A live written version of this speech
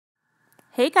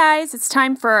Hey guys, it's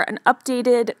time for an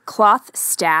updated cloth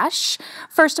stash.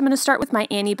 First, I'm going to start with my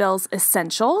Annybell's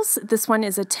Essentials. This one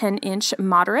is a 10-inch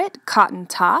moderate, cotton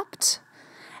topped.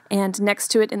 And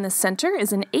next to it in the center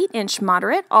is an 8-inch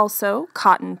moderate, also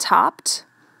cotton topped.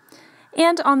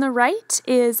 And on the right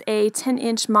is a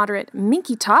 10-inch moderate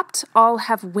minky topped. All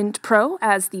have Wind Pro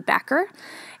as the backer.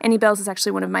 Annybell's is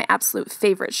actually one of my absolute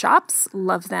favorite shops.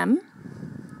 Love them.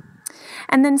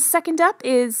 And then second up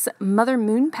is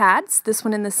MotherMoon Pads. This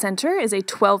one in the center is a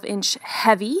 12-inch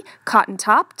heavy cotton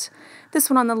topped. This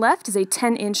one on the left is a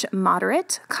 10-inch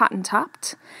moderate cotton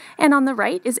topped. And on the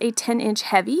right is a 10-inch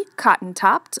heavy cotton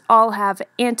topped. All have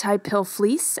anti-pill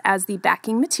fleece as the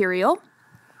backing material.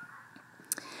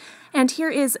 And here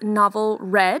is Novel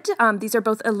Red. These are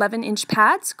both 11-inch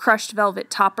pads, crushed velvet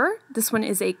topper. This one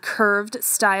is a curved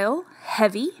style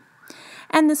heavy.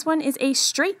 And this one is a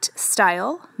straight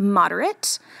style,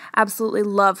 moderate. Absolutely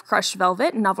love crushed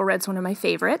velvet. Novel Red's one of my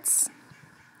favorites.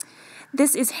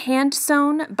 This is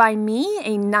Handsewnbyme,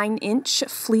 a 9-inch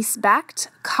fleece-backed,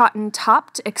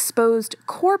 cotton-topped, exposed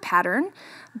core pattern.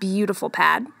 Beautiful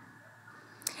pad.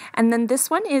 And then this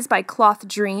one is by Cloth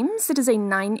Dreams. It is a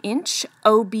 9-inch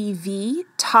OBV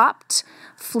topped,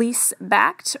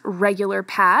 fleece-backed, regular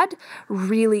pad.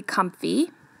 Really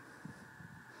comfy.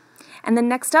 And then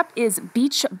next up is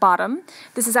Beach Bottom.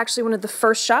 This is actually one of the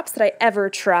first shops that I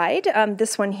ever tried.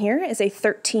 This one here is a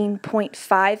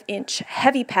 13.5-inch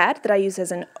heavy pad that I use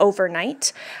as an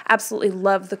overnight. Absolutely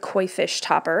love the koi fish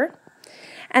topper.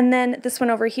 And then this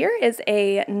one over here is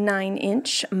a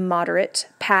 9-inch moderate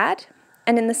pad.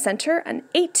 And in the center, an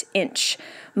 8-inch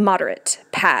moderate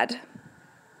pad.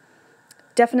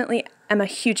 Definitely am a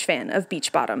huge fan of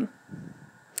Beach Bottom.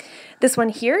 This one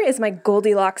here is my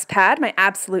Goldilocks pad, my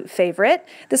absolute favorite.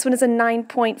 This one is a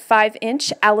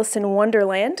 9.5-inch Alice in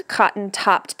Wonderland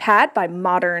cotton-topped pad by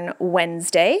Modern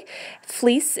Wednesday.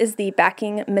 Fleece is the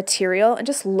backing material, and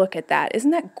just look at that. Isn't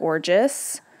that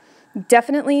gorgeous?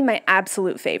 Definitely my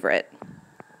absolute favorite.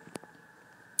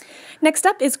 Next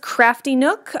up is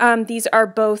CraftyNook. These are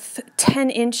both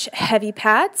 10-inch heavy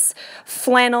pads,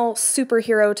 flannel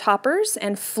superhero toppers,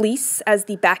 and fleece as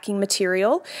the backing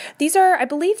material. These are, I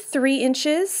believe, 3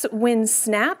 inches when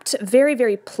snapped. Very,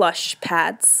 very plush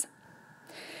pads.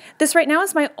 This right now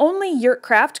is my only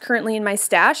Yurtcraft currently in my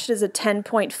stash. It is a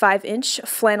 10.5-inch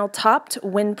flannel-topped,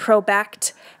 Wind Pro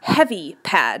backed heavy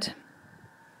pad.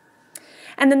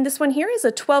 And then this one here is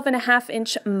a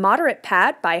 12.5-inch moderate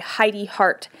pad by Heidi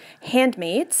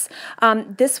Handmades.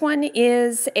 This one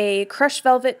is a crushed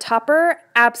velvet topper,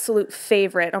 absolute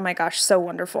favorite. Oh my gosh, so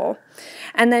wonderful.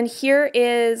 And then here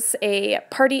is a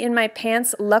Party in My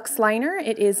Pants Luxe liner.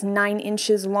 It is 9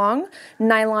 inches long,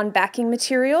 nylon backing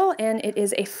material, and it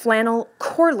is a flannel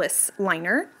coreless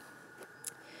liner.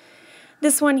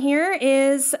 This one here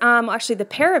is, actually the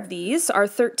pair of these are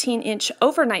 13-inch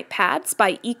overnight pads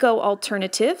by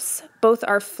Alternatives. Both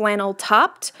are flannel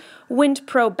topped, Wind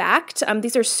Pro backed.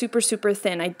 These are super, super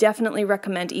thin. I definitely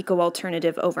recommend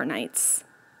Alternative overnights.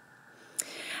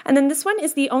 And then this one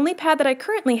is the only pad that I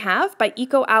currently have by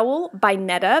Owl by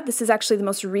Netta. This is actually the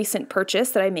most recent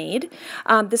purchase that I made.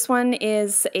 This one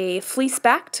is a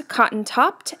fleece-backed,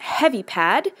 cotton-topped, heavy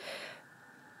pad.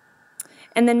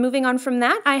 And then moving on from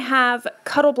that, I have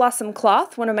CuddleBlossom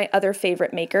Cloth, one of my other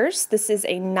favorite makers. This is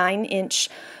a 9-inch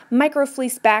micro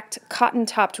fleece-backed,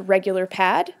 cotton-topped regular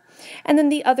pad. And then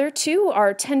the other two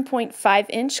are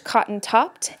 10.5-inch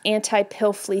cotton-topped,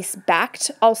 anti-pill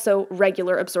fleece-backed, also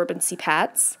regular absorbency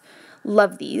pads.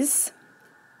 Love these.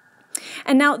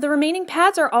 And now the remaining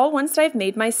pads are all ones that I've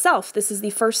made myself. This is the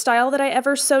first style that I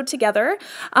ever sewed together.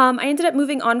 I ended up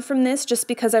moving on from this just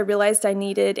because I realized I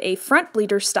needed a front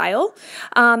bleeder style.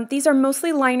 These are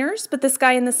mostly liners, but this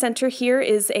guy in the center here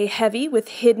is a heavy with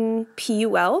hidden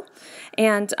PUL.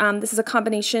 And this is a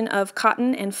combination of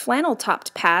cotton and flannel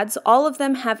topped pads. All of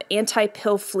them have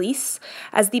anti-pill fleece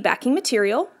as the backing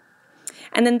material.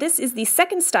 And then this is the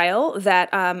second style that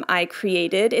I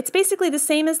created. It's basically the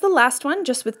same as the last one,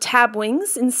 just with tab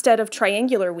wings instead of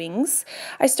triangular wings.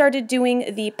 I started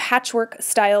doing the patchwork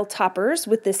style toppers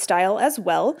with this style as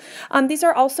well. These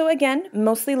are also, again,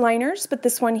 mostly liners, but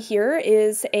this one here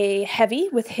is a heavy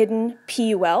with hidden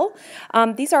PUL.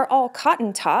 These are all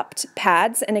cotton-topped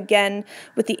pads, and again,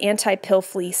 with the anti-pill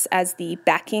fleece as the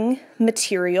backing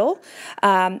material.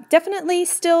 Definitely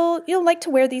still, you'll like to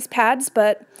wear these pads,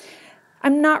 but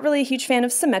I'm not really a huge fan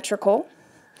of symmetrical.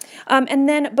 And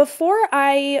then before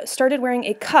I started wearing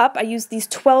a cup, I used these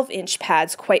 12-inch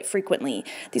pads quite frequently.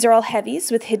 These are all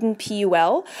heavies with hidden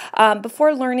PUL.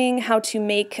 Before learning how to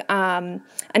make an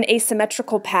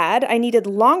asymmetrical pad, I needed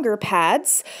longer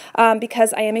pads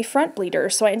because I am a front bleeder,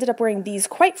 so I ended up wearing these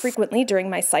quite frequently during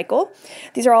my cycle.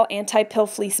 These are all anti-pill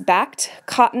fleece backed,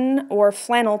 cotton or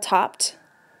flannel topped.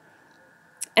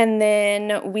 And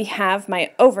then we have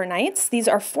my overnights. These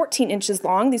are 14 inches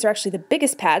long. These are actually the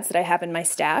biggest pads that I have in my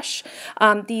stash.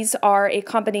 These are a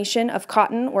combination of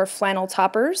cotton or flannel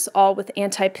toppers, all with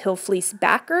anti-pill fleece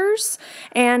backers.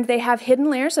 And they have hidden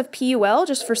layers of PUL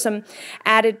just for some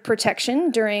added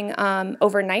protection during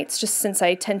overnights, just since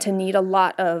I tend to need a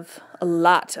lot of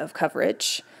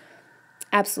coverage.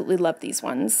 Absolutely love these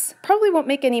ones. Probably won't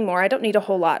make any more. I don't need a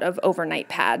whole lot of overnight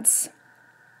pads.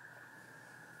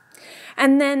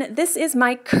 And then this is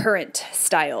my current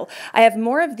style. I have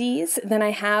more of these than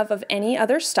I have of any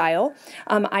other style.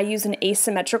 I use an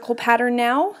asymmetrical pattern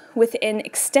now with an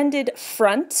extended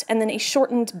front and then a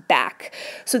shortened back.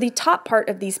 So the top part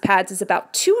of these pads is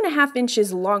about 2.5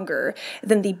 inches longer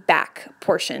than the back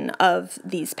portion of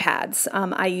these pads.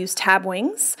 I use tab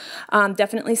wings.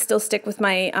 Definitely still stick with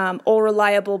my all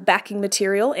reliable backing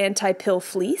material, anti-pill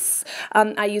fleece.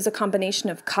 I use a combination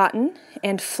of cotton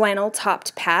and flannel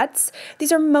topped pads.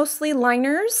 These are mostly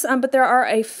liners, but there are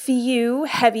a few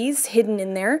heavies hidden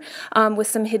in there with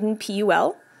some hidden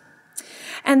PUL.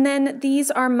 And then these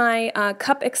are my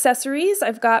cup accessories.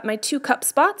 I've got my 2 cup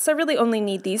spots. I really only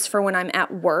need these for when I'm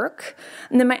at work.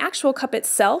 And then my actual cup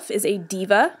itself is a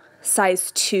Diva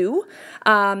size 2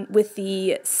 with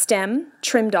the stem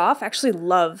trimmed off. I actually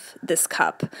love this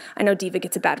cup. I know Diva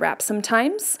gets a bad rap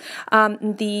sometimes.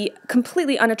 The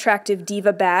completely unattractive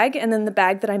Diva bag, and then the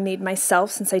bag that I made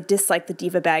myself since I dislike the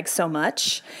Diva bag so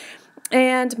much.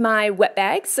 And my wet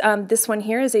bags. This one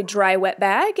here is a dry wet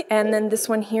bag, and then this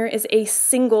one here is a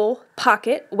single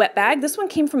pocket wet bag. This one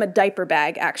came from a diaper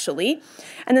bag, actually.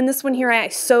 And then this one here I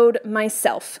sewed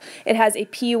myself. It has a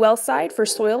PUL side for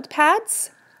soiled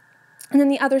pads, and then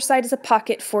the other side is a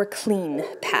pocket for clean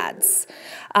pads.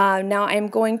 Now I'm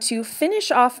going to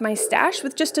finish off my stash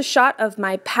with just a shot of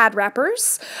my pad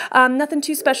wrappers. Nothing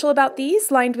too special about these,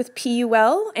 lined with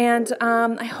PUL, and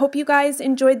I hope you guys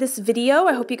enjoyed this video.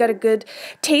 I hope you got a good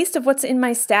taste of what's in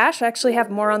my stash. I actually have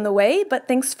more on the way, but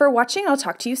thanks for watching. I'll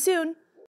talk to you soon.